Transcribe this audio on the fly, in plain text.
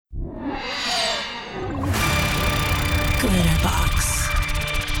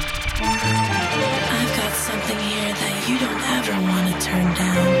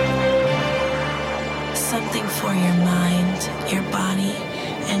for your mind, your body,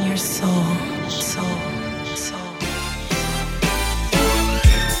 and your soul.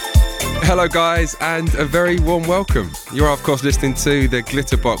 Hello guys, and a very warm welcome. You're of course listening to the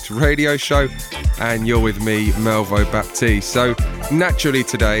Glitterbox radio show, and you're with me, Melvo Baptiste. So naturally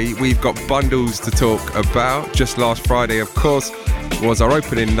today we've got bundles to talk about. Just last Friday, of course, was our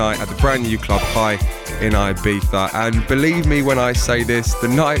opening night at the brand new Club High in Ibiza, and believe me when I say this, the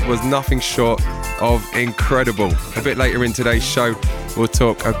night was nothing short of incredible. A bit later in today's show we'll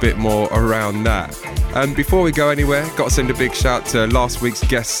talk a bit more around that. And before we go anywhere, got to send a big shout to last week's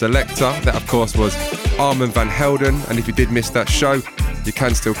guest selector. That of course was Armand van Helden, and if you did miss that show, you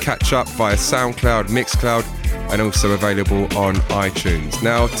can still catch up via SoundCloud, Mixcloud, and also available on iTunes.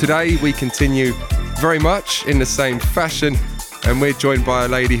 Now today we continue very much in the same fashion, and we're joined by a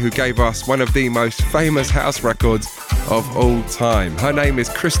lady who gave us one of the most famous house records of all time. Her name is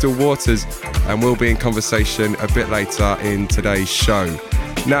Crystal Waters, and we'll be in conversation a bit later in today's show.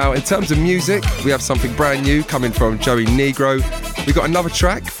 Now, in terms of music, we have something brand new coming from Joey Negro. We got another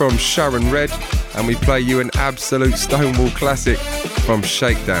track from Sharon Red, and we play you an absolute Stonewall classic from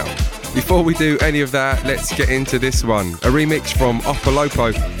Shakedown. Before we do any of that, let's get into this one. A remix from Opolopo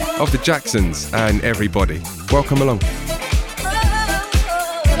of the Jacksons and Everybody. Welcome along.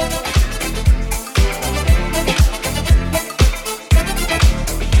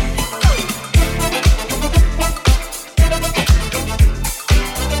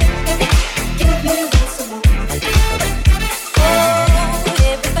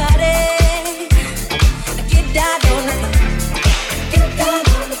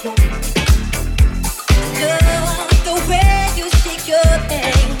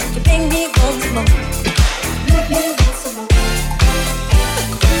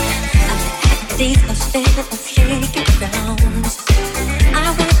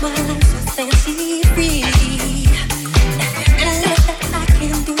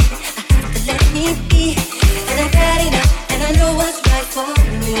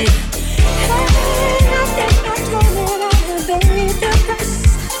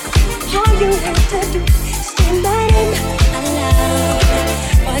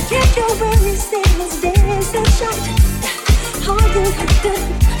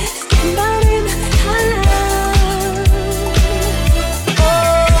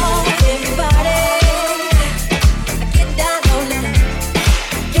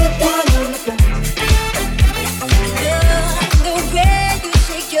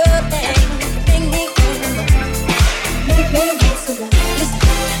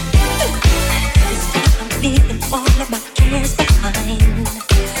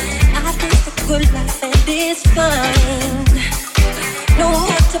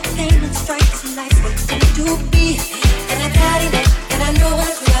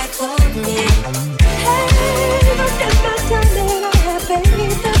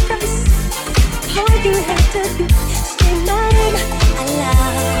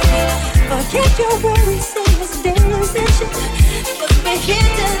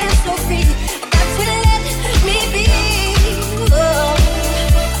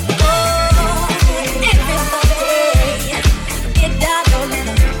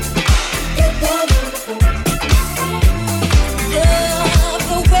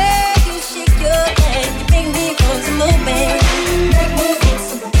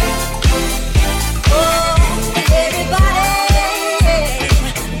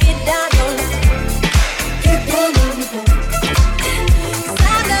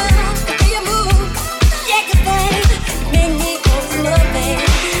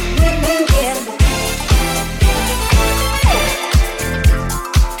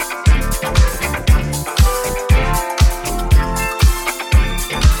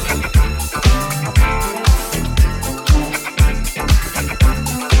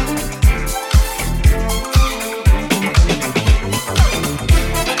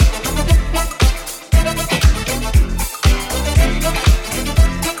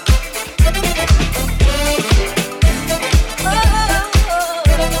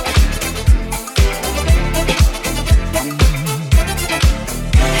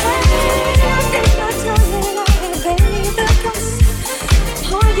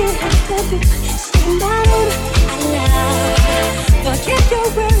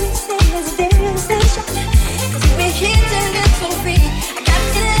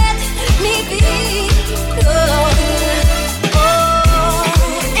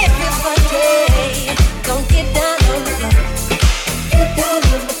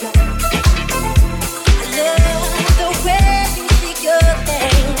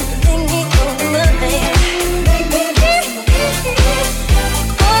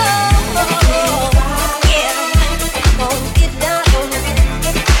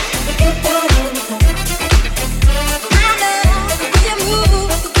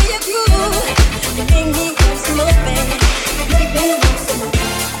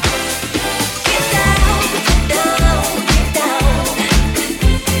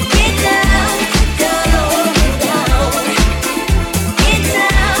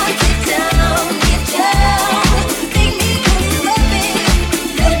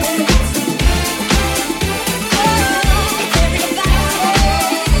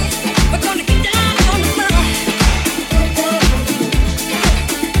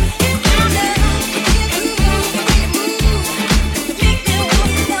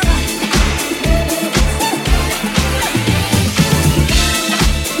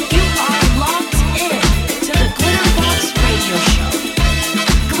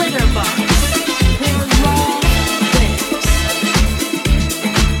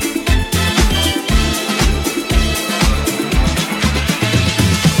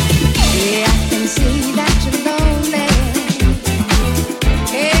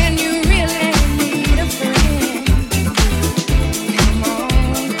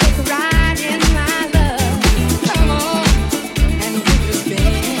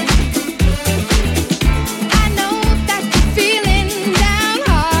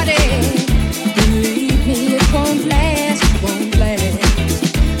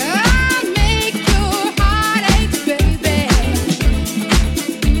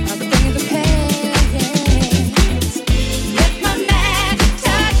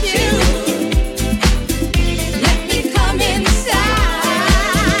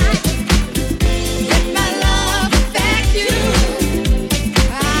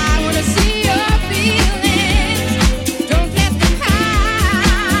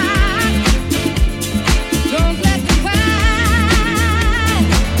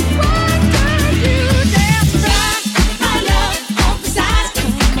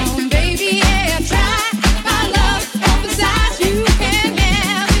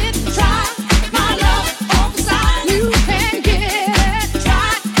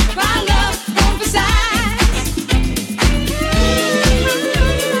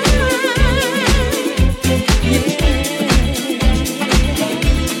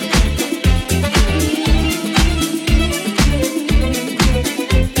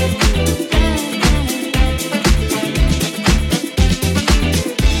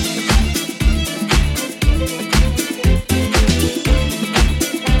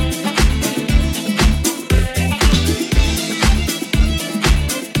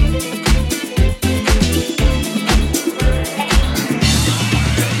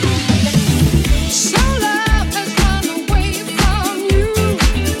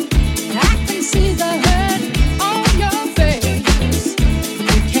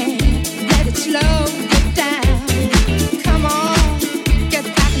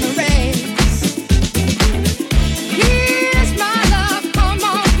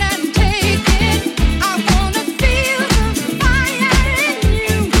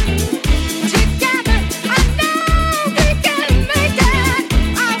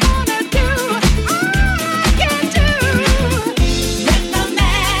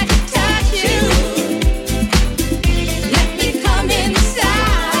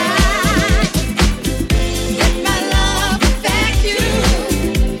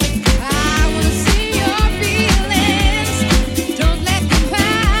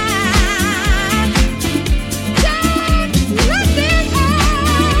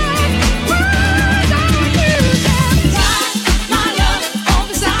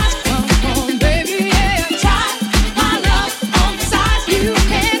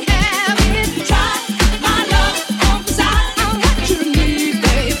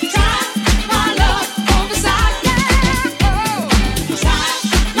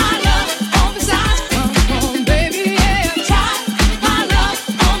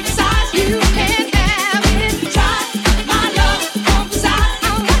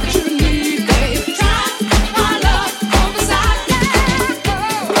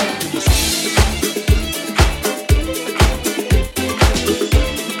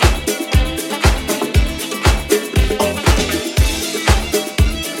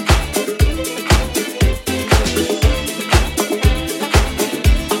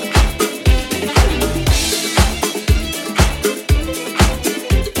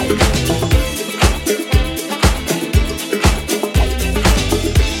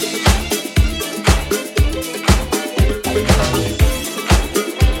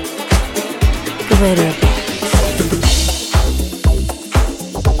 Glitterbox.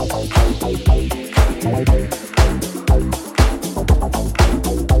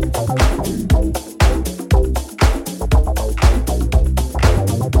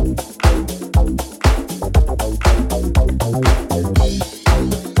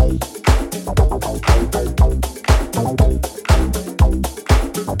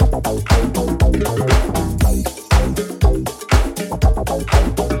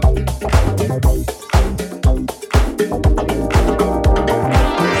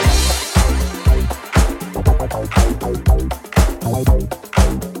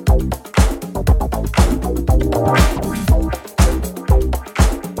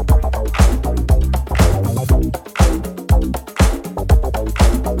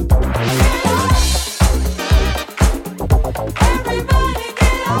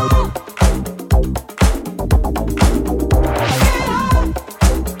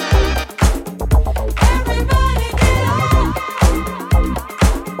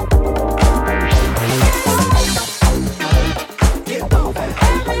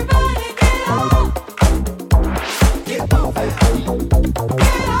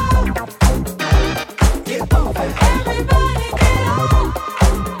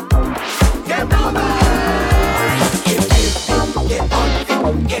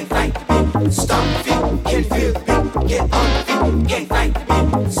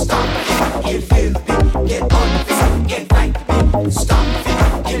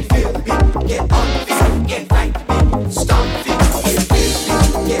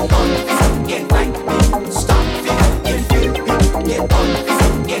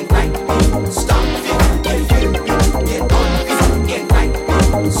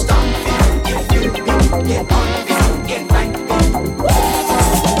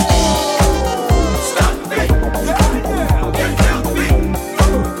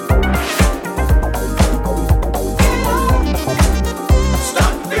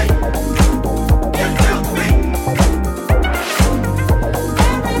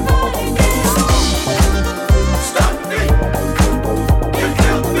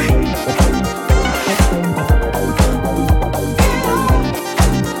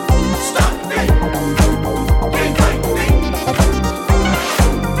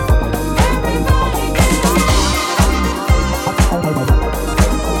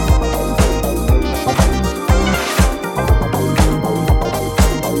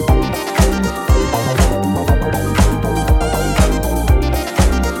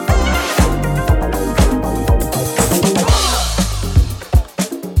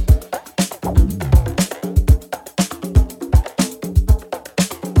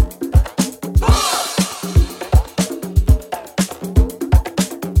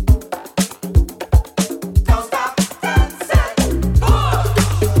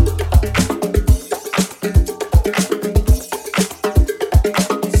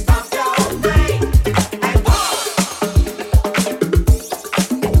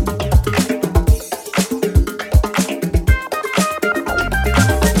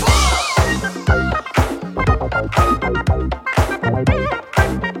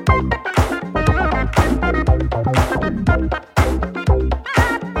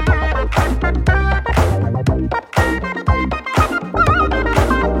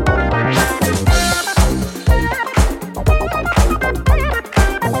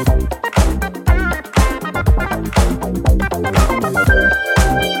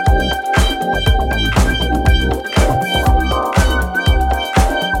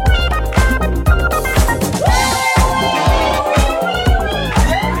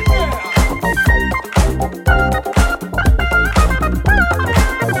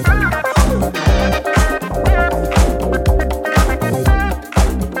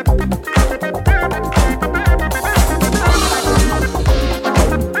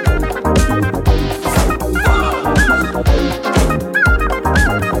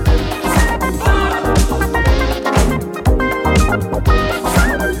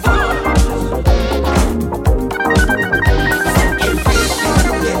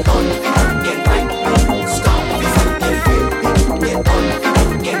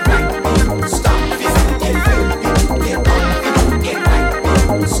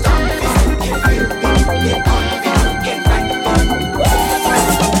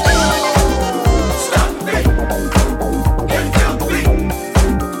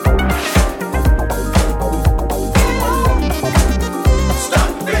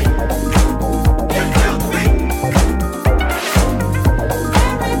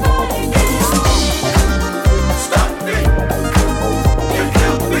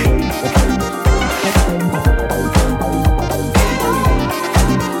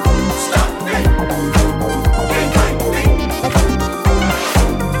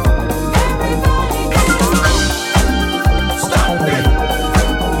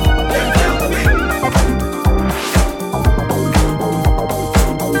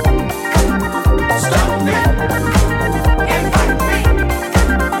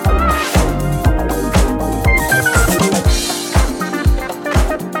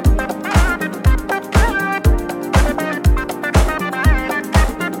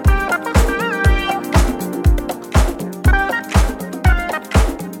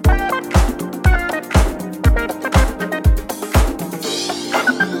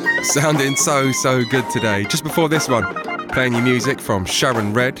 Sounding so good today. Just before this one, playing you music from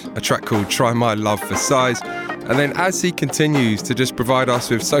Sharon Red, a track called Try My Love for Size. And then as he continues to just provide us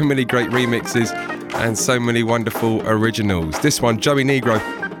with so many great remixes and so many wonderful originals. This one, Joey Negro,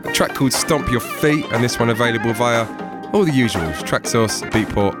 a track called Stomp Your Feet, and this one available via all the usuals, Traxsource,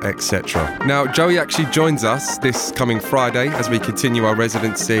 Beatport, etc. Now, Joey actually joins us this coming Friday as we continue our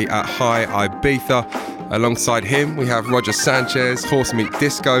residency at High Ibiza. Alongside him, we have Roger Sanchez, Horse Meat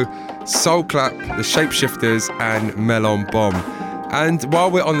Disco, Soul Clap, The Shapeshifters, and Melon Bomb. And while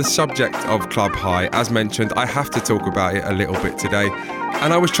we're on the subject of Club High, as mentioned, I have to talk about it a little bit today.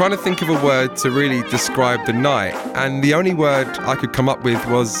 And I was trying to think of a word to really describe the night, and the only word I could come up with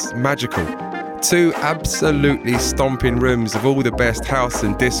was magical. 2 absolutely stomping rooms of all the best house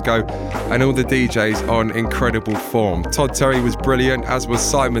and disco, and all the DJs on incredible form. Todd Terry was brilliant, as was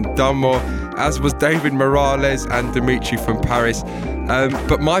Simon Dunmore, as was David Morales and Dimitri from Paris.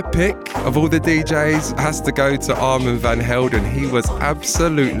 But my pick of all the DJs has to go to Armand van Helden. He was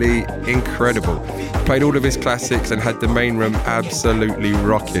absolutely incredible. Played all of his classics and had the main room absolutely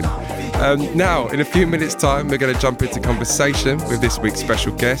rocking. Now, in a few minutes' time, we're going to jump into conversation with this week's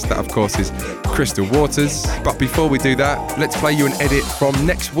special guest. That, of course, is Crystal Waters. But before we do that, let's play you an edit from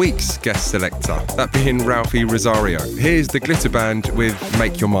next week's guest selector, that being Ralphie Rosario. Here's the Glitter Band with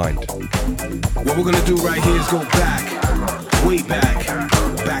Make Your Mind. What we're going to do right here is go back, way back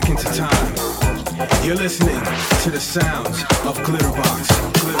into time. You're listening to the sounds of Glitterbox,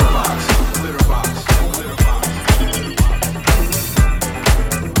 Glitterbox, Glitterbox.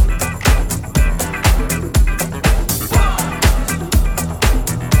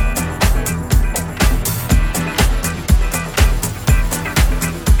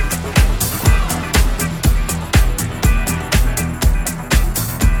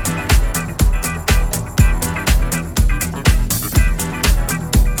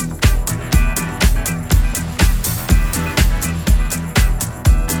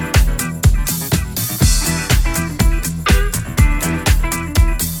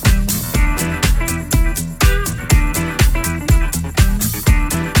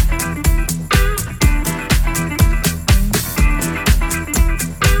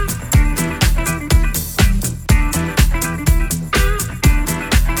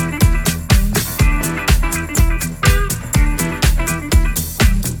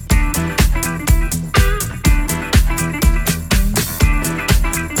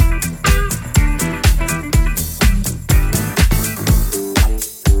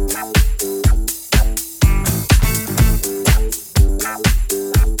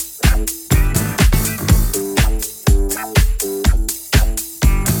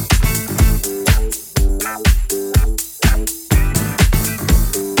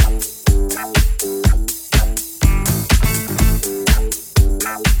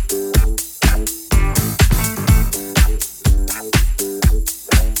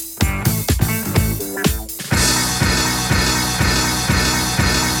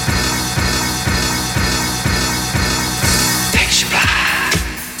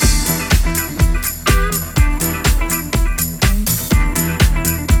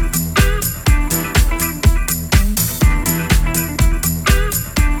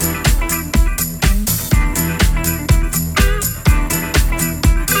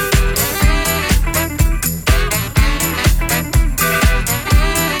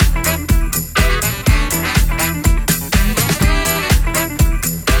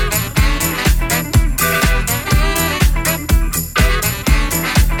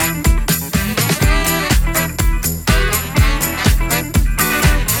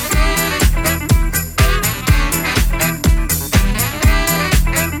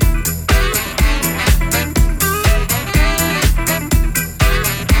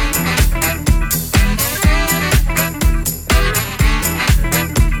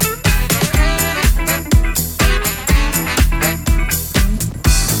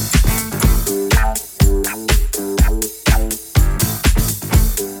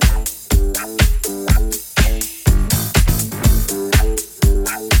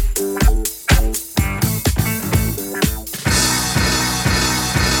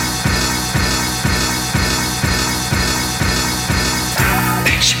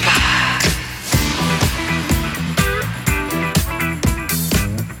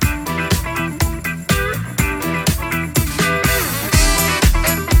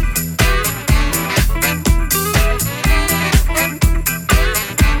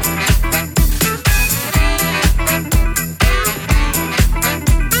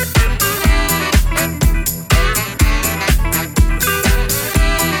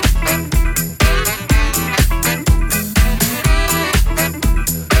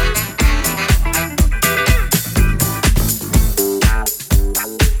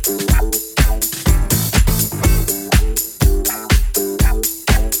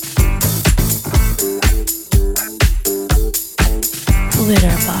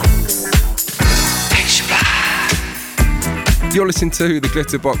 You're listening to the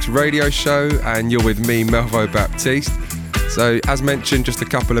Glitterbox Radio Show, and you're with me, Melvo Baptiste. So, as mentioned just a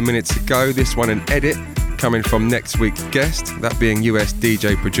couple of minutes ago, this one an edit coming from next week's guest, that being US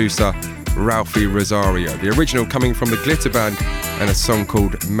DJ producer Ralphie Rosario. The original coming from the Glitter Band and a song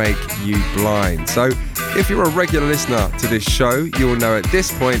called Make You Blind. So, if you're a regular listener to this show, you will know at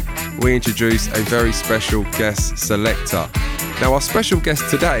this point we introduce a very special guest selector. Now, our special guest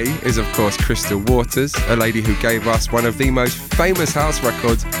today is, of course, Crystal Waters, a lady who gave us one of the most famous house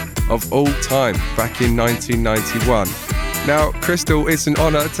records of all time back in 1991. Now, Crystal, it's an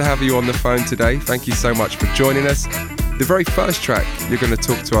honour to have you on the phone today. Thank you so much for joining us. The very first track you're going to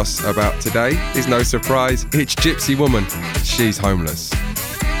talk to us about today is no surprise. It's Gypsy Woman, She's Homeless.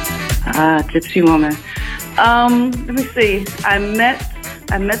 Gypsy Woman. Let me see. I met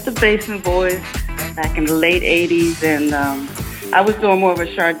the Basement Boys back in the late 80s, and I was doing more of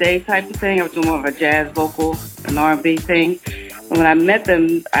a Sade type of thing. I was doing more of a jazz vocal, an R&B thing. And when I met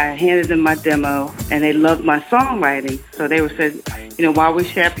them, I handed them my demo, and they loved my songwriting. So they said, while we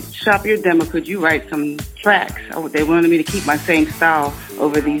shop your demo, could you write some tracks? They wanted me to keep my same style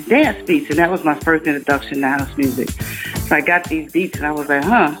over these dance beats, and that was my first introduction to house music. So I got these beats, and I was like,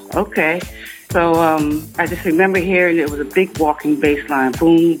 okay. So I just remember hearing it was a big walking bass line,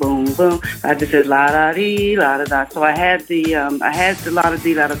 boom, boom, boom. I just said la-da-dee, la-da-da. So I had the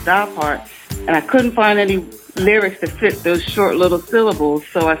la-da-dee, la-da-da part, and I couldn't find any lyrics to fit those short little syllables.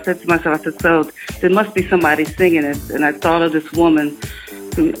 So I said to myself, so there must be somebody singing it. And I thought of this woman.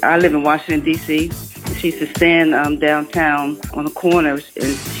 I live in Washington, D.C. She used to stand downtown on the corner,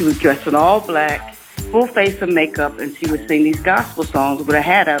 and she was dressed in all black, full face of makeup, and she would sing these gospel songs with a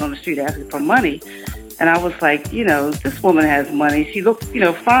hat out on the street asking for money. And I was like, this woman has money. She looked,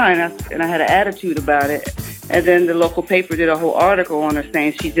 fine, and I had an attitude about it. And then the local paper did a whole article on her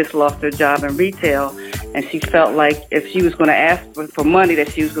saying she just lost her job in retail, and she felt like if she was going to ask for money,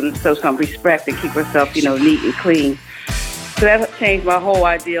 that she was going to show some respect and keep herself, neat and clean. So that changed my whole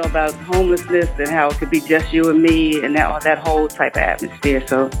idea about homelessness and how it could be just you and me and that whole type of atmosphere.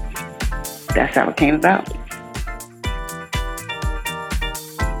 So that's how it came about.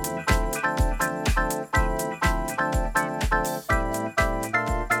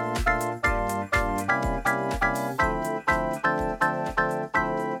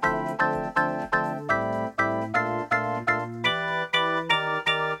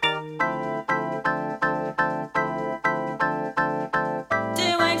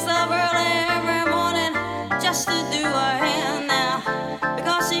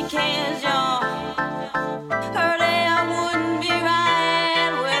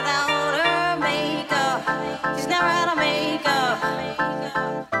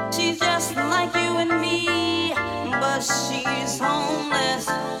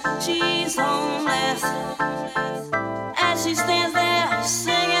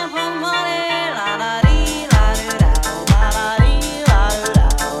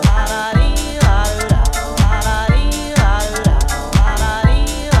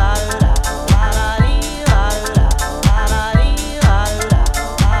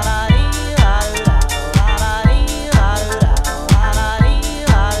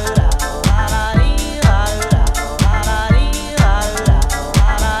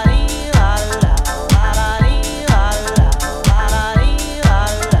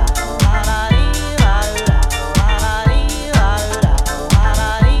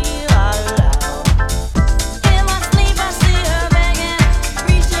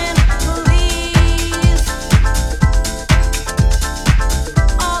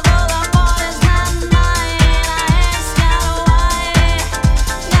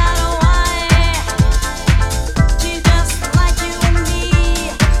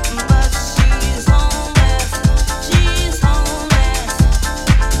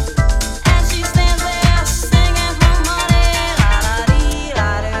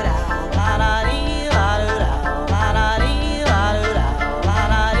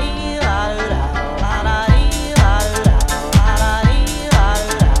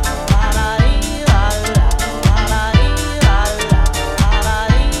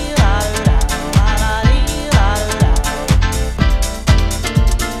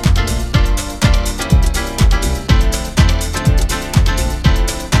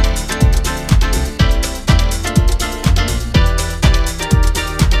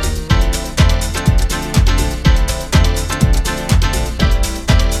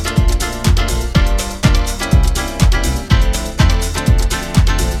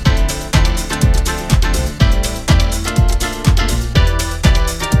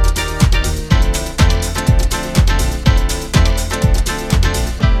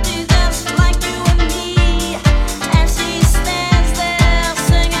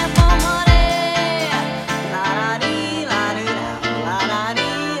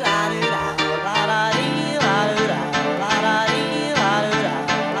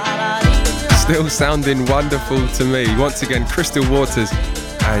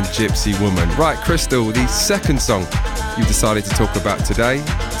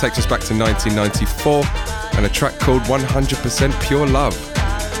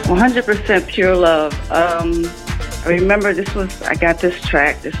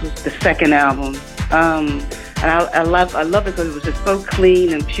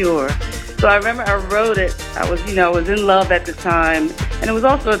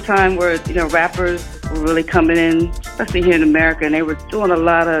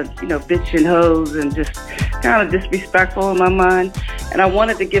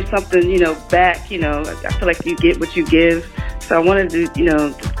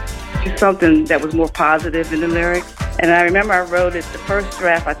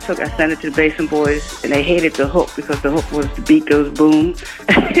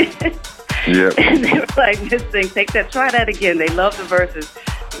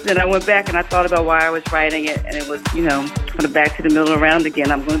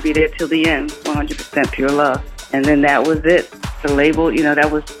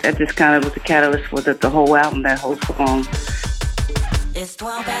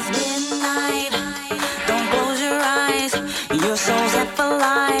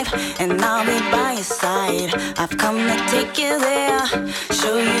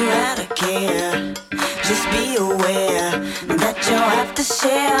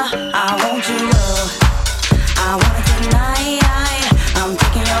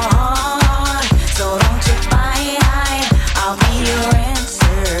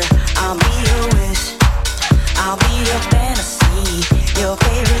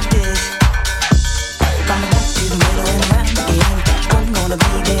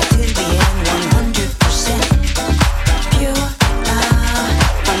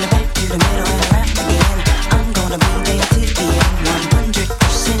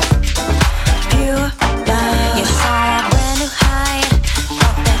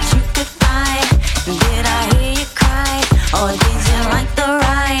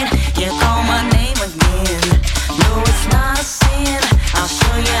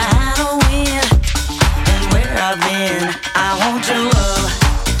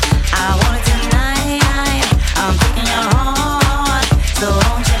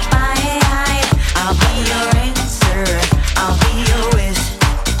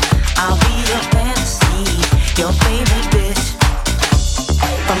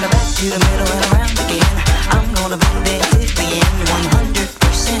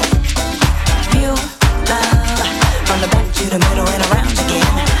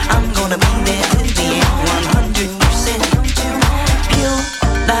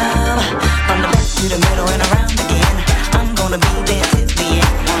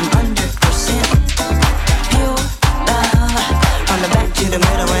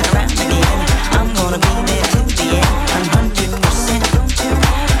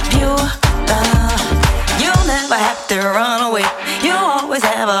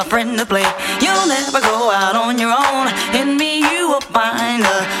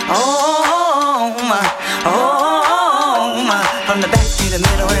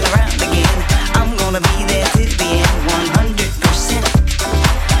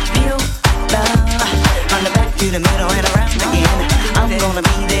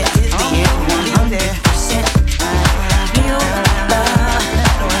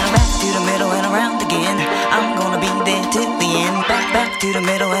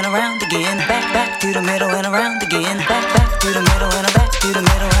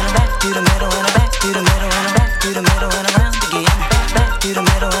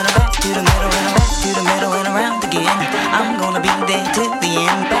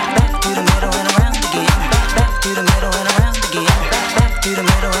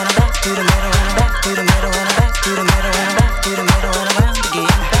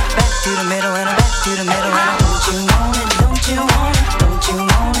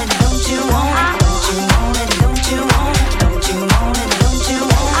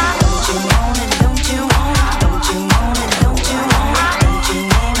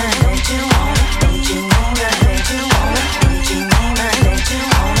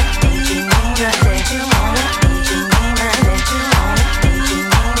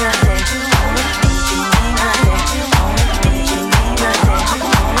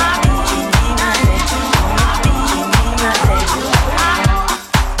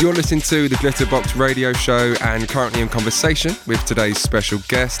 You're listening to the Glitterbox Radio Show and currently in conversation with today's special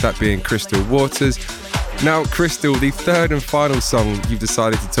guest, that being Crystal Waters. Now, Crystal, the third and final song you've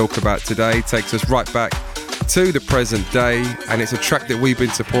decided to talk about today takes us right back to the present day, and it's a track that we've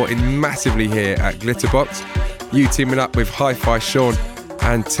been supporting massively here at Glitterbox. You teaming up with Hi-Fi Sean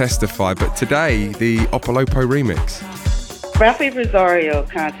and Testify. But today, the Opolopo remix. Ralphie Rosario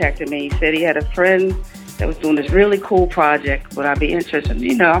contacted me. He said he had a friend that was doing this really cool project. Would I be interested?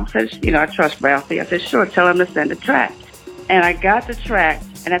 I trust Ralphie. I said, sure, tell him to send a track. And I got the track.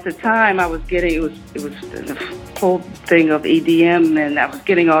 And at the time, I was getting, it was the whole thing of EDM, and I was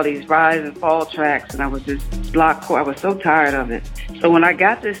getting all these rise and fall tracks, and I was just block core. I was so tired of it. So when I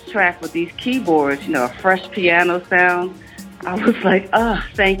got this track with these keyboards, a fresh piano sound, I was like, oh,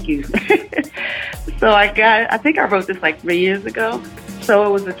 thank you. So I think I wrote this like 3 years ago. So it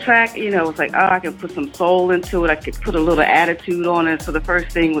was a track, it was like, oh, I can put some soul into it. I could put a little attitude on it. So the first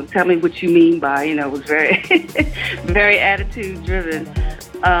thing was, tell me what you mean by, it was very, very attitude driven.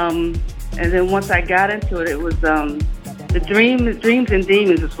 And then once I got into it, it was the Dreams and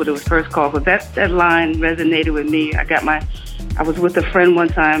Demons is what it was first called. But that line resonated with me. I was with a friend one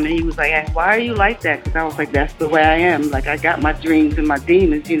time, and he was like, hey, why are you like that? Because I was like, that's the way I am. Like, I got my dreams and my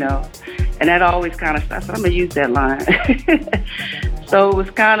demons, And that always kind of stuff. So I'm going to use that line. So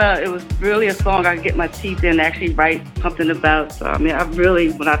it was really a song I could get my teeth in, actually write something about. So, when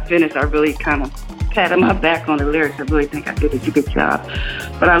I finished, I really kind of patted my back on the lyrics. I really think I did a good job.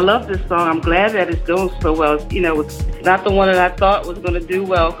 But I love this song. I'm glad that it's doing so well. It's not the one that I thought was going to do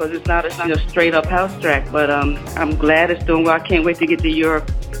well because it's not a straight up house track. But I'm glad it's doing well. I can't wait to get to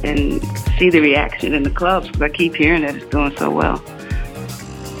Europe and see the reaction in the clubs because I keep hearing that it's doing so well.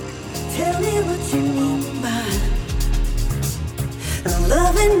 Tell me what you mean by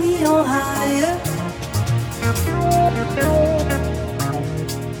loving me on higher.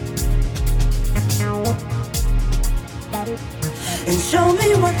 And show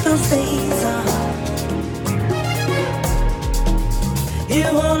me what those days are. You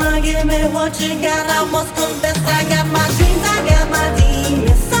wanna give me what you got, I must confess I got my dreams, I got my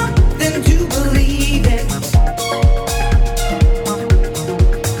demons, something to believe in.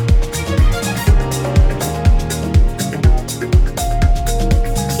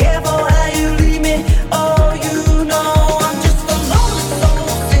 Careful how you leave me, oh you know I'm just a lonely soul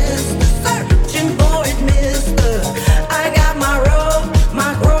sister, searching for it, mister. I got my road,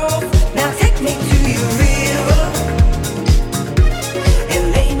 my grove, now take me to your river and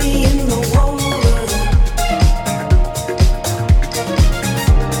lay me in the water.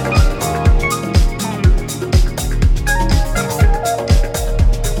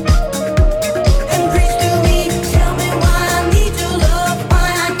 And preach to me, tell me why I need your love, why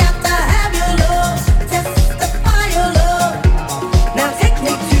I got to have your love, testify your love. Now take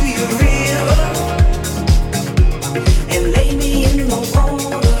me to your river and lay me in the water.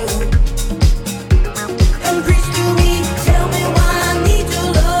 And preach to me, tell me why I need your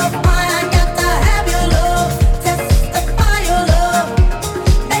love, why I got to have your love, testify your love.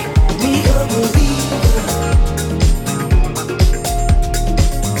 Make me a believer.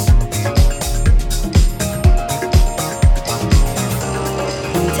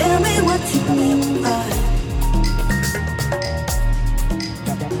 And tell me what you mean by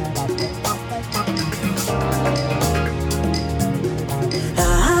I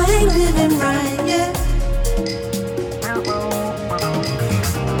ain't living right yet.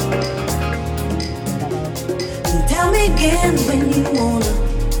 And tell me again when you wanna.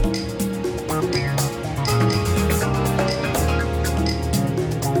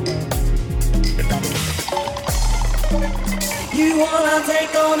 You wanna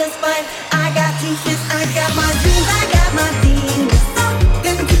take on this fight? I got two shits, I got my dreams, I got my demons,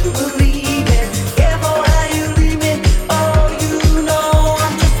 something to believe in. Careful how you leave me, oh you know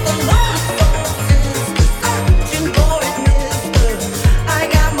I'm just a lost soul sister, searching for it, mister. I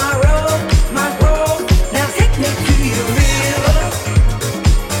got my road, my grove, now take me to your river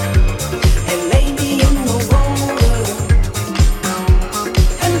and lay me in the water.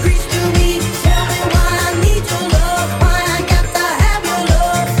 And preach to me, tell me why I need your love, why I got to have your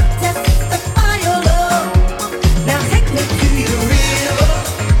love, testify your love. Now take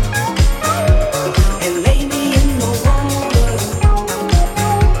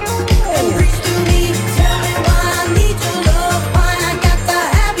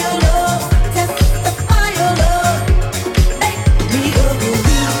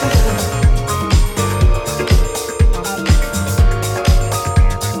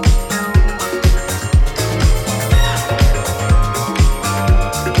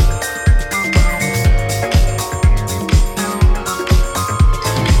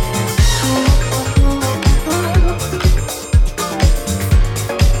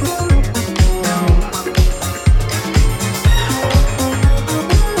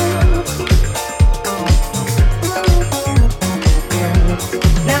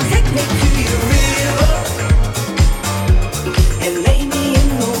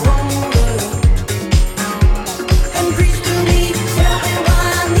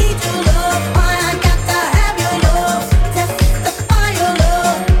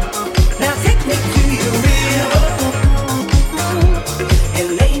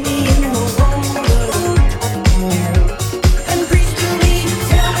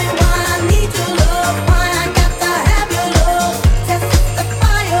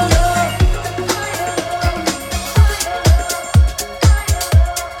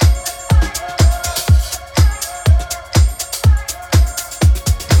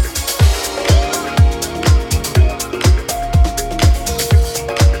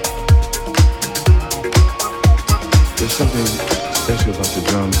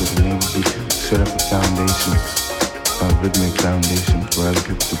rhythmic foundation for other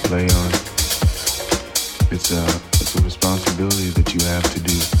people to play on. It's a responsibility that you have to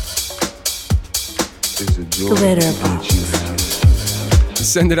do. It's a joy that you have.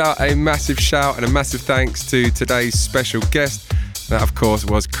 Sending out a massive shout and a massive thanks to today's special guest. That, of course,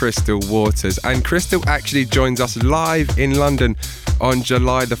 was Crystal Waters. And Crystal actually joins us live in London on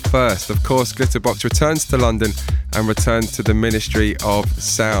July the 1st. Of course, Glitterbox returns to London and returns to the Ministry of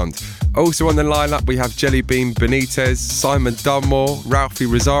Sound. Also on the lineup, we have Jelly Bean Benitez, Simon Dunmore, Ralphie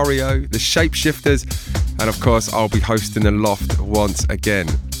Rosario, the Shapeshifters, and of course, I'll be hosting the Loft once again.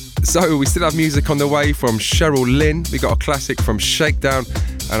 So we still have music on the way from Cheryl Lynn. We got a classic from Shakedown,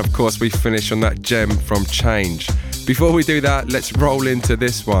 and of course, we finish on that gem from Change. Before we do that, let's roll into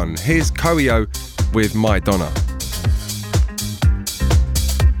this one. Here's Koyo with My Donna.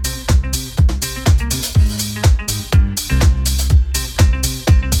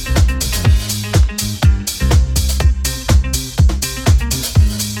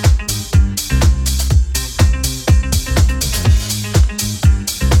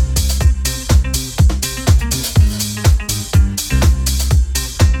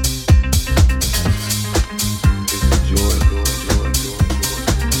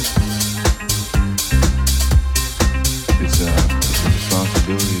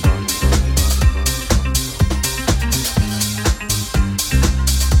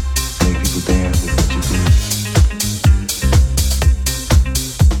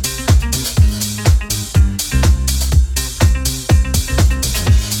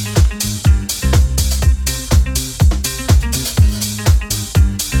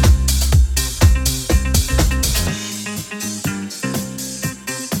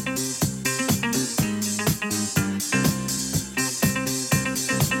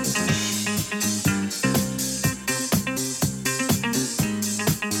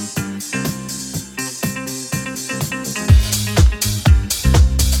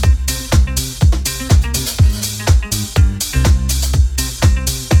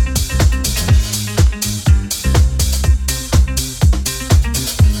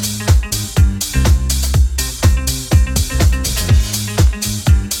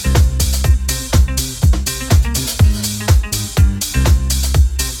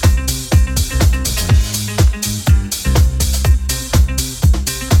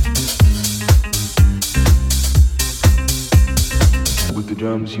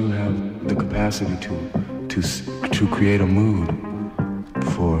 You have the capacity to create a mood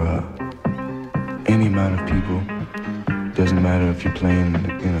for any amount of people. Doesn't matter if you're playing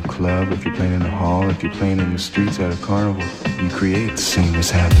in a club, if you're playing in a hall, if you're playing in the streets at a carnival. You create the scene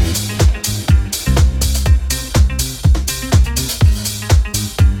that's happening.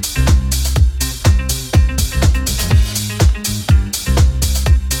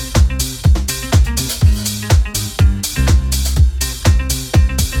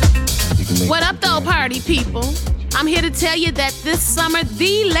 People, I'm here to tell you that this summer,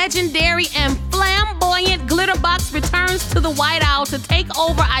 the legendary and flamboyant Glitterbox returns to the White Owl to take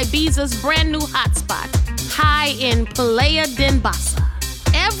over Ibiza's brand new hotspot, high in Playa d'Embasa.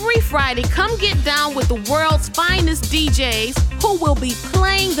 Every Friday, come get down with the world's finest DJs who will be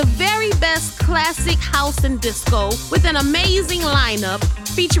playing the very best classic house and disco with an amazing lineup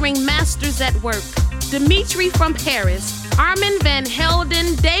featuring masters at work. Dimitri from Paris, Armin van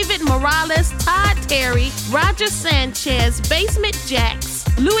Helden, David Morales, Todd Terry, Roger Sanchez, Basement Jaxx,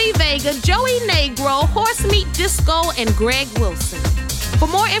 Louis Vega, Joey Negro, Horsemeat Disco, and Greg Wilson. For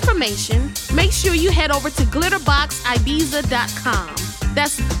more information, make sure you head over to glitterboxibiza.com.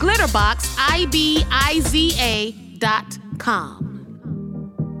 That's glitterboxibiza.com.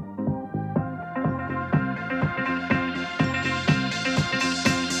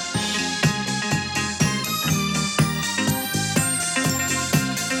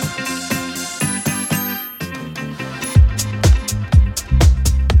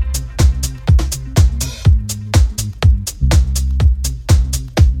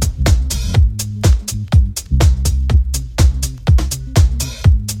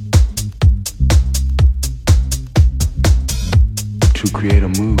 Create a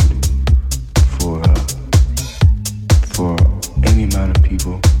mood for any amount of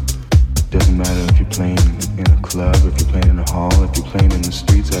people. Doesn't matter if you're playing in a club, if you're playing in a hall, if you're playing in the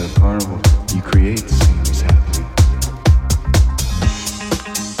streets at a carnival. You create the scene that's happening.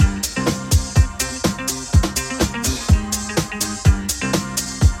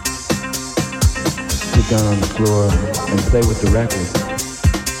 Get down on the floor and play with the record.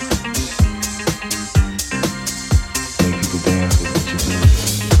 Make people dance with what you do.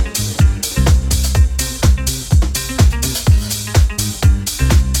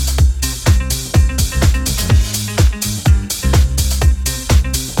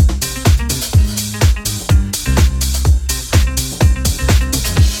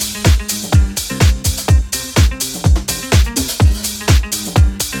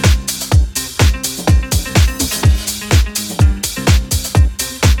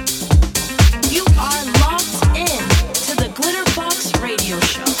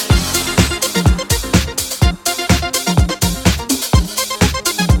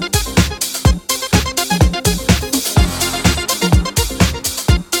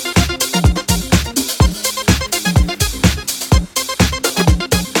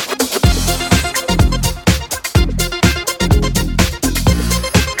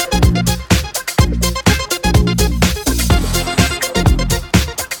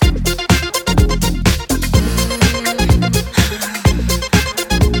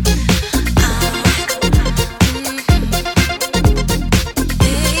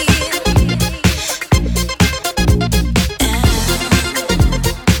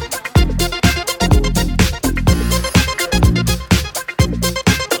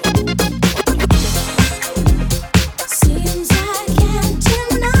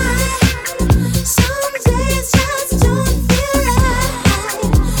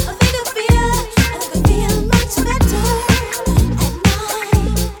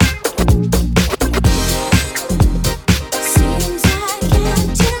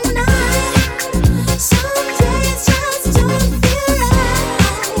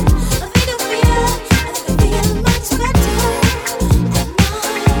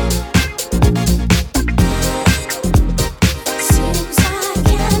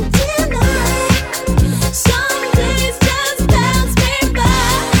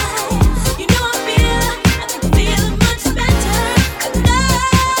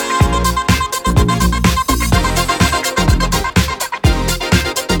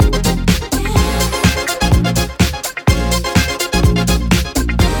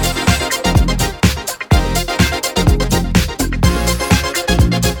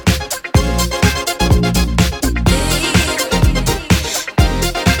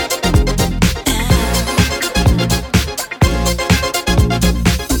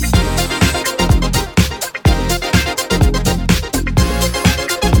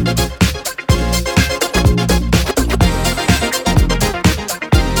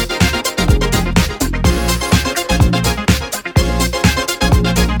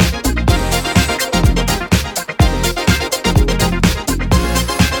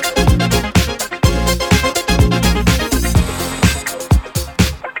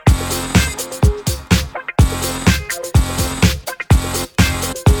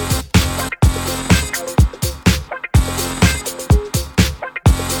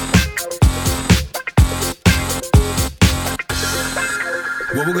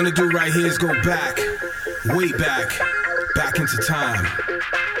 gonna do right here is go back, way back, back into time.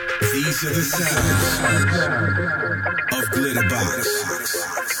 These are the sounds of Glitterbox.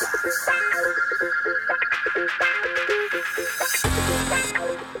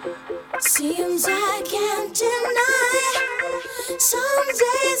 Seems I can't deny. Some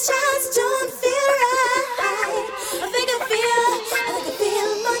days just don't feel right. I think I feel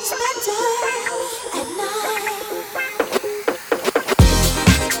much better at night.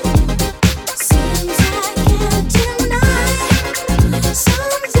 Seems I can't deny.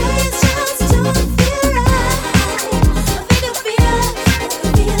 Some days just don't feel right. I think I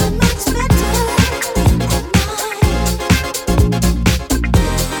feel much better at night.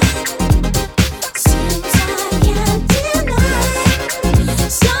 Seems I can't deny.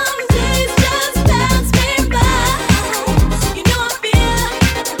 Some days just pass me by. You know I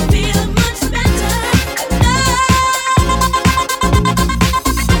feel much better at night.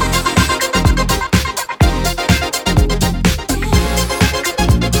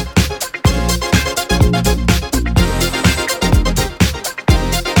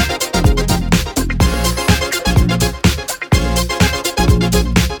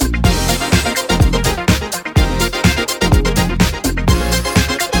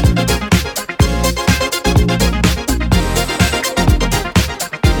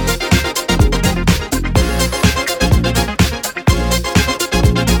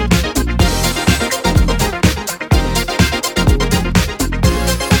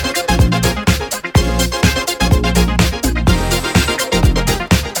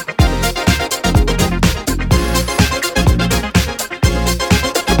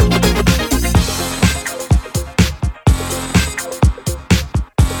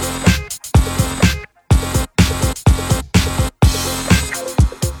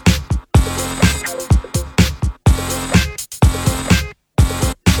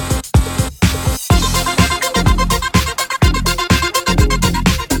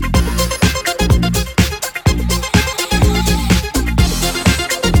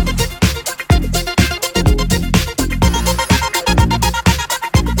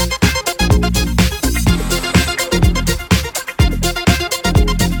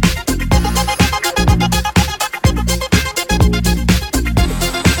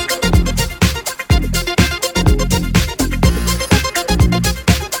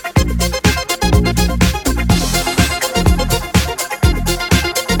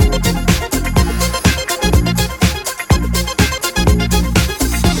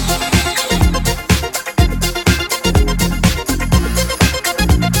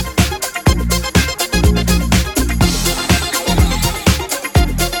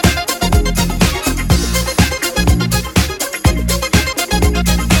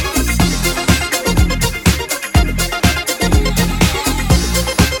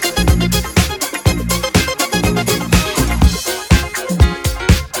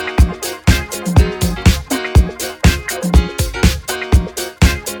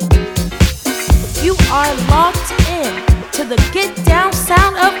 You are locked in to the Get Down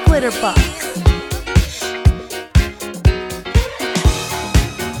sound of Glitterbox.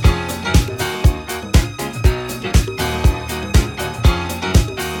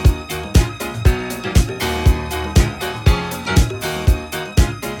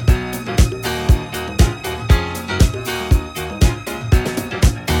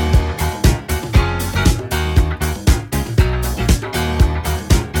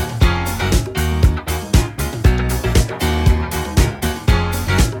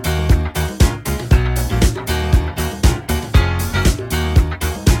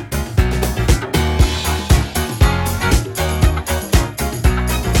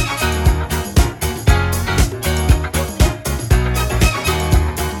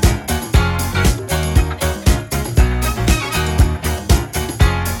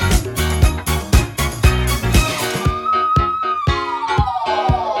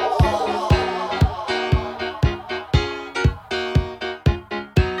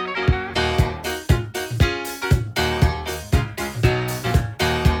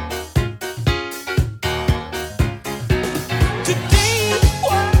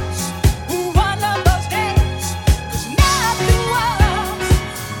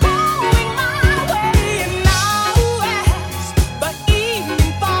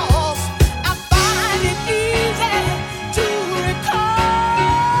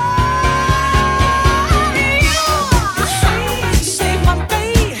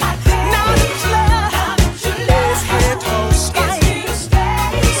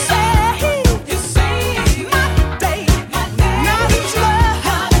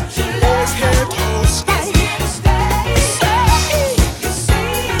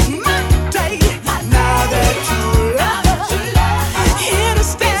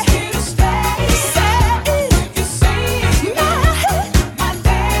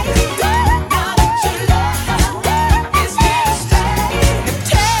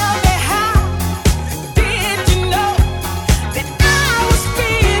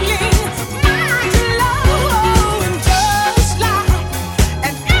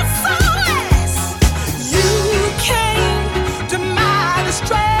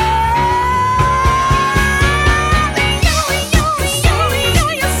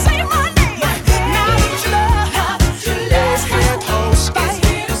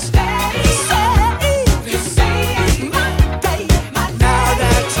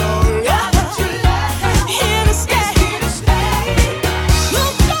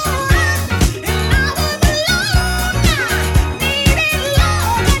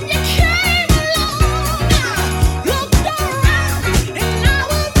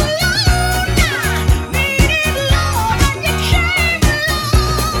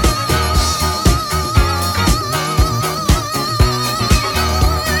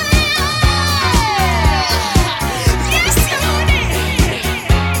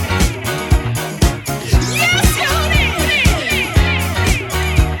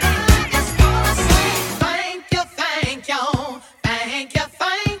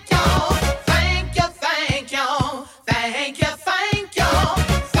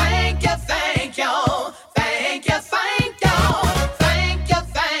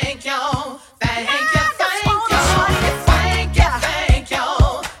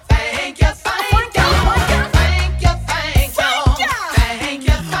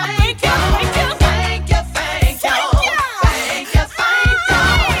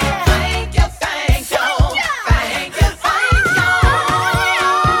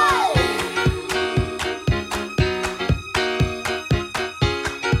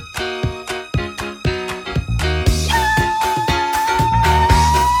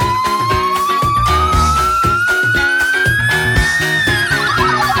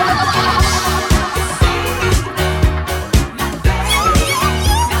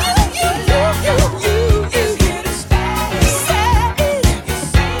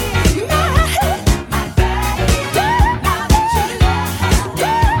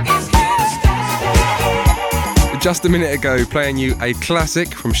 just a minute ago, playing you a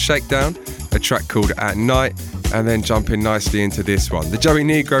classic from Shakedown, a track called At Night, and then jumping nicely into this one, the Joey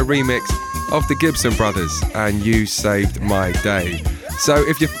Negro remix of the Gibson Brothers, and You Saved My Day. So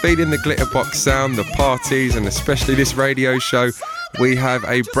if you're feeling the Glitterbox sound, the parties, and especially this radio show, we have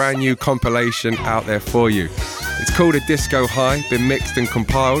a brand new compilation out there for you. It's called A Disco High, been mixed and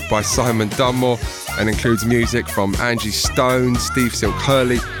compiled by Simon Dunmore, and includes music from Angie Stone, Steve Silk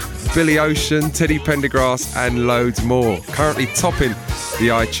Hurley, Billy Ocean, Teddy Pendergrass, and loads more. Currently topping the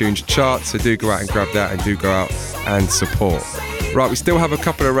iTunes chart, so do go out and grab that, and do go out and support. Right, we still have a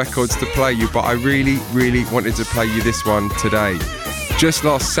couple of records to play you, but I really wanted to play you this one today. Just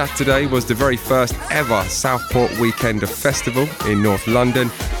last Saturday was the very first ever Southport Weekender Festival in North London,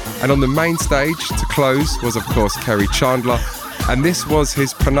 and on the main stage to close was of course Kerry Chandler, and this was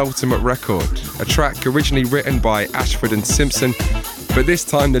his penultimate record, a track originally written by Ashford and Simpson, but this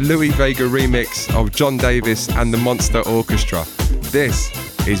time the Louis Vega remix of John Davis and the Monster Orchestra. This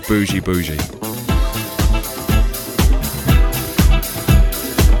is Bougie Bougie.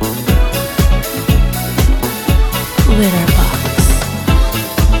 Glitterbox.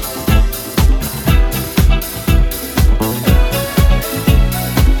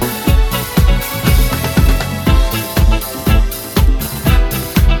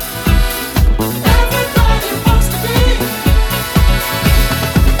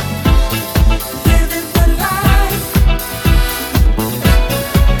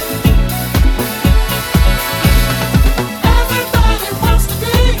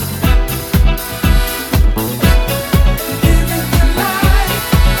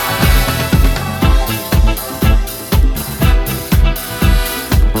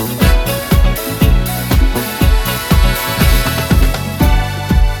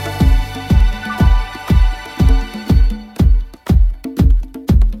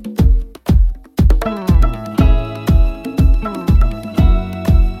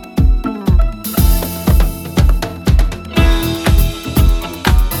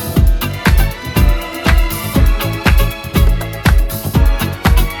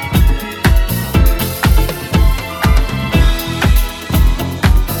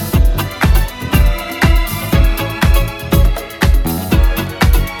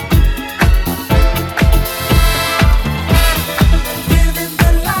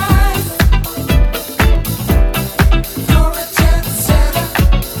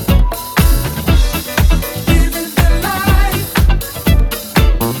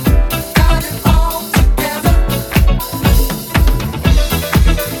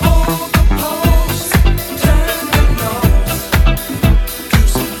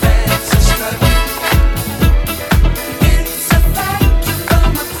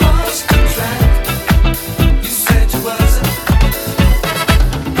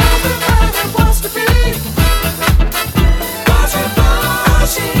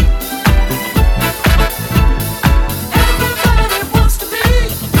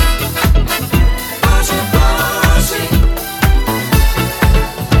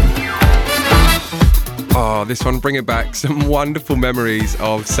 This one bringing back some wonderful memories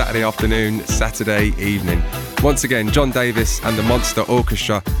of Saturday afternoon, Saturday evening. Once again, John Davis and the Monster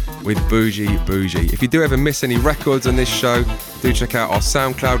Orchestra with Bougie Bougie. If you do ever miss any records on this show, do check out our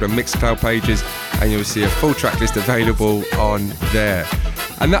SoundCloud and Mixcloud pages, and you'll see a full track list available on there.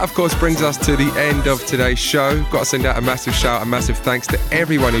 And that of course brings us to the end of today's show. Got to send out a massive shout, a massive thanks to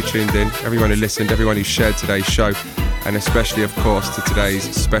everyone who tuned in, everyone who listened, everyone who shared today's show, and especially of course to today's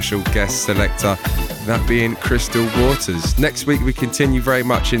special guest selector, that being Crystal Waters. Next week we continue very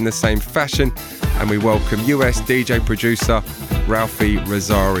much in the same fashion, and we welcome US DJ producer Ralphie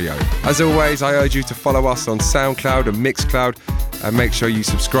Rosario. As always, I urge you to follow us on SoundCloud and Mixcloud, and make sure you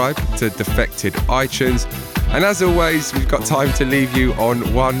subscribe to Defected iTunes. And as always, we've got time to leave you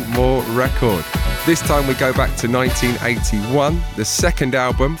on one more record. This time we go back to 1981, the second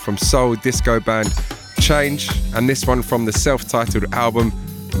album from soul disco band Change, and this one from the self-titled album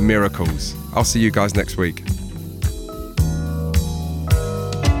Miracles. I'll see you guys next week.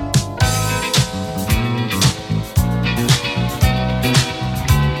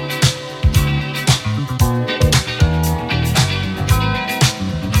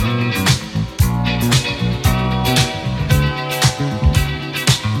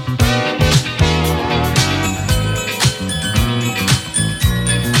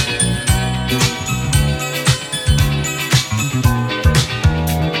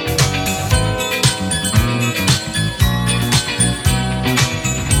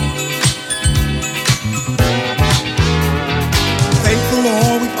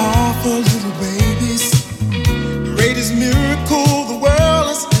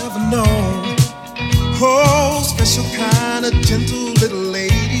 gentle little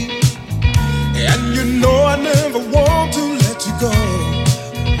lady, and you know I never want to let you go.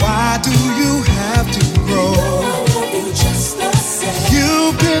 Why do you have to grow? I love you just the same.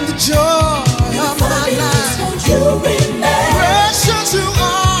 You've been the joy of my life. You remain precious. You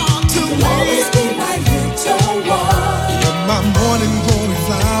are to me. Always be my little one. You're my morning glory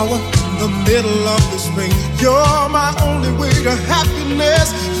flower in the middle of the spring. You're my only way to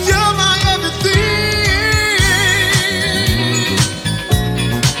happiness. You're my everything.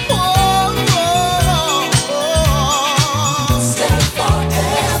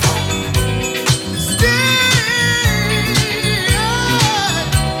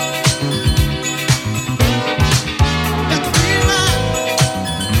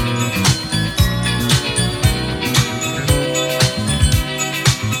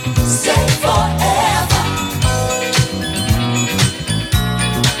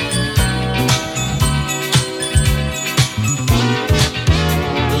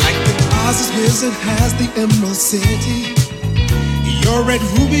 It has the Emerald City. Your red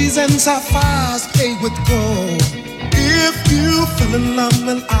rubies and sapphires paved with gold. If you fell in love,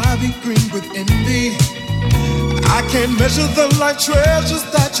 then I'll be green with envy. I can't measure the life treasures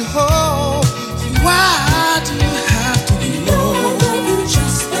that you hold. Why do you have to know? I love you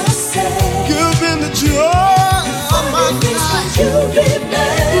just the same. You've been the joy of my life. You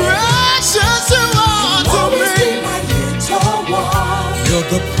remain precious. You are to me. My little one. You're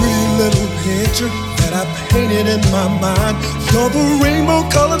the pretty little picture that I painted in my mind. You're the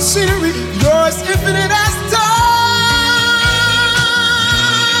rainbow-colored scene